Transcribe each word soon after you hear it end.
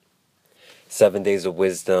7 Days of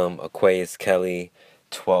Wisdom, Aquarius Kelly,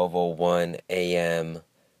 12:01 a.m.,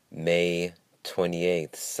 May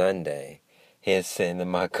 28th, Sunday. Here sitting in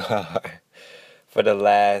my car for the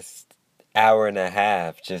last hour and a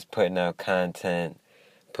half, just putting out content,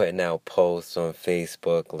 putting out posts on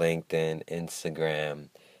Facebook, LinkedIn, Instagram,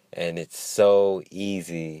 and it's so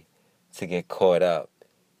easy to get caught up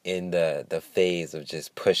in the phase of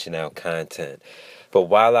just pushing out content. But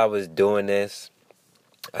while I was doing this,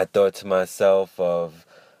 I thought to myself about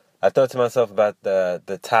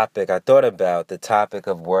the topic. I thought about the topic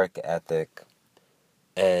of work ethic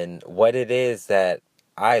and what it is that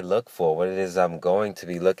I look for, what it is I'm going to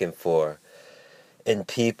be looking for in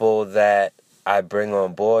people that I bring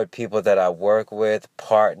on board, people that I work with,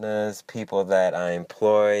 partners, people that I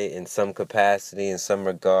employ in some capacity, in some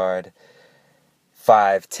regard,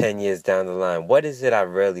 5, 10 years down the line. What is it I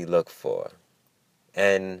really look for?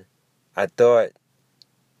 And I thought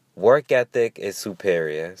work ethic is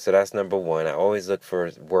superior, so that's number one. I always look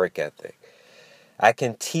for work ethic. I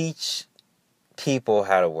can teach people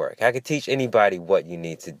how to work. I can teach anybody what you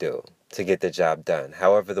need to do to get the job done.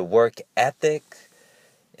 However, the work ethic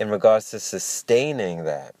in regards to sustaining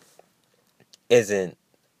that isn't,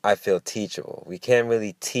 I feel, teachable. We can't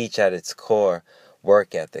really teach at its core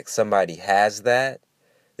work ethic. Somebody has that.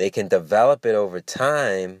 They can develop it over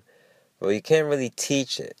time, but you can't really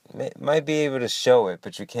teach it. Might be able to show it,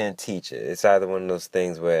 but you can't teach it. It's either one of those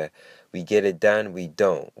things where we get it done, we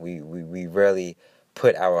don't. We really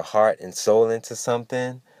put our heart and soul into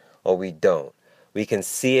something, or we don't. We can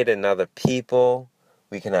see it in other people.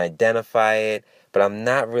 We can identify it, but I'm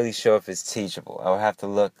not really sure if it's teachable. I'll have to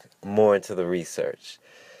look more into the research.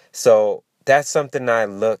 So that's something I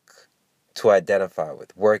look to identify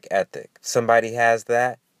with, work ethic. Somebody has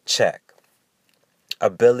that, check.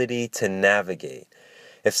 Ability to navigate.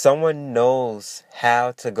 If someone knows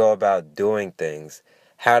how to go about doing things,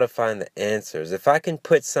 how to find the answers, if I can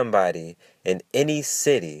put somebody in any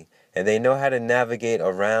city and they know how to navigate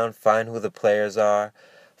around, find who the players are,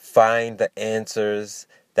 find the answers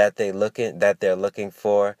that they're looking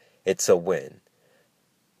for, it's a win.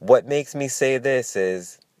 What makes me say this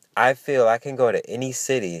is I feel I can go to any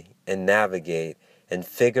city and navigate and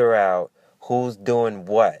figure out who's doing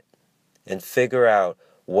what and figure out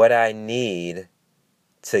what I need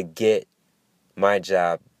to get my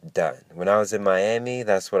job done. When I was in Miami,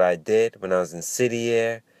 that's what I did. When I was in City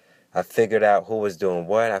Air, I figured out who was doing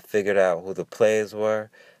what. I figured out who the players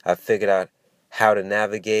were. I figured out how to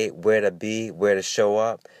navigate, where to be, where to show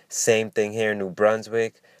up. Same thing here in New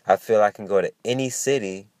Brunswick. I feel I can go to any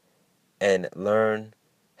city and learn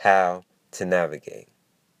how to navigate,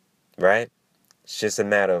 right? It's just a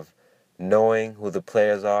matter of knowing who the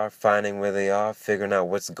players are, finding where they are, figuring out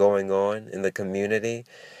what's going on in the community,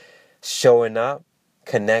 showing up,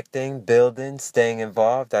 connecting, building, staying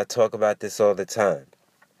involved. I talk about this all the time.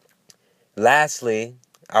 Lastly,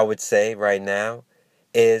 I would say right now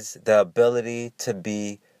is the ability to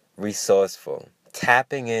be resourceful,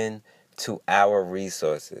 tapping in to our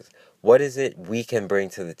resources. What is it we can bring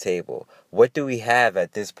to the table? What do we have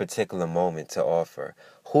at this particular moment to offer?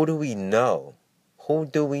 Who do we know? Who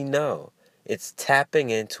do we know? It's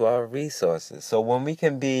tapping into our resources. So when we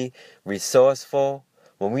can be resourceful,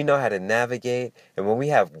 when we know how to navigate, and when we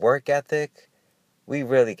have work ethic, we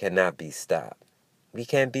really cannot be stopped. We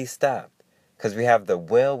can't be stopped. Because we have the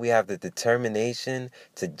will, we have the determination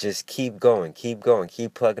to just keep going, keep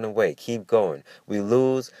plugging away, keep going. We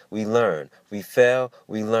lose, we learn. We fail,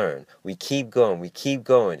 we learn. We keep going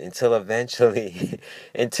until eventually,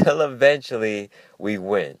 we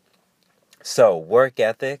win. So, work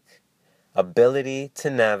ethic, ability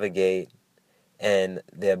to navigate, and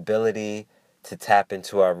the ability to tap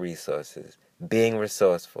into our resources. Being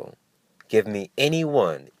resourceful. Give me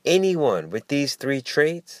anyone with these three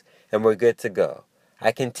traits, and we're good to go.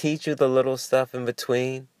 I can teach you the little stuff in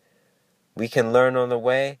between. We can learn on the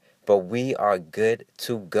way, but we are good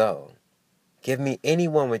to go. Give me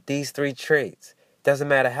anyone with these three traits. Doesn't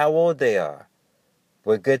matter how old they are.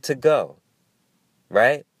 We're good to go.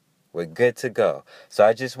 Right? We're good to go. So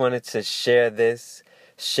I just wanted to share these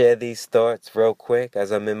thoughts real quick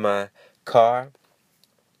as I'm in my car.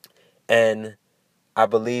 And I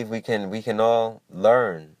believe we can all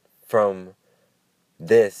learn from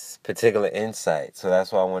this particular insight. So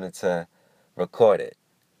that's why I wanted to record it.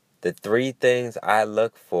 The three things I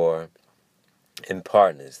look for in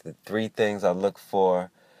partners, the three things I look for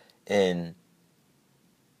in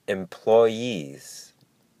employees,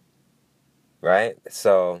 right?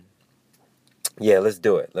 So, yeah, let's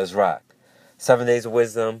do it. Let's rock. 7 Days of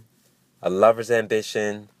Wisdom, A Lover's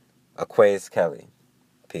Ambition, Aquarius Kelly.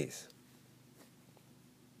 Peace.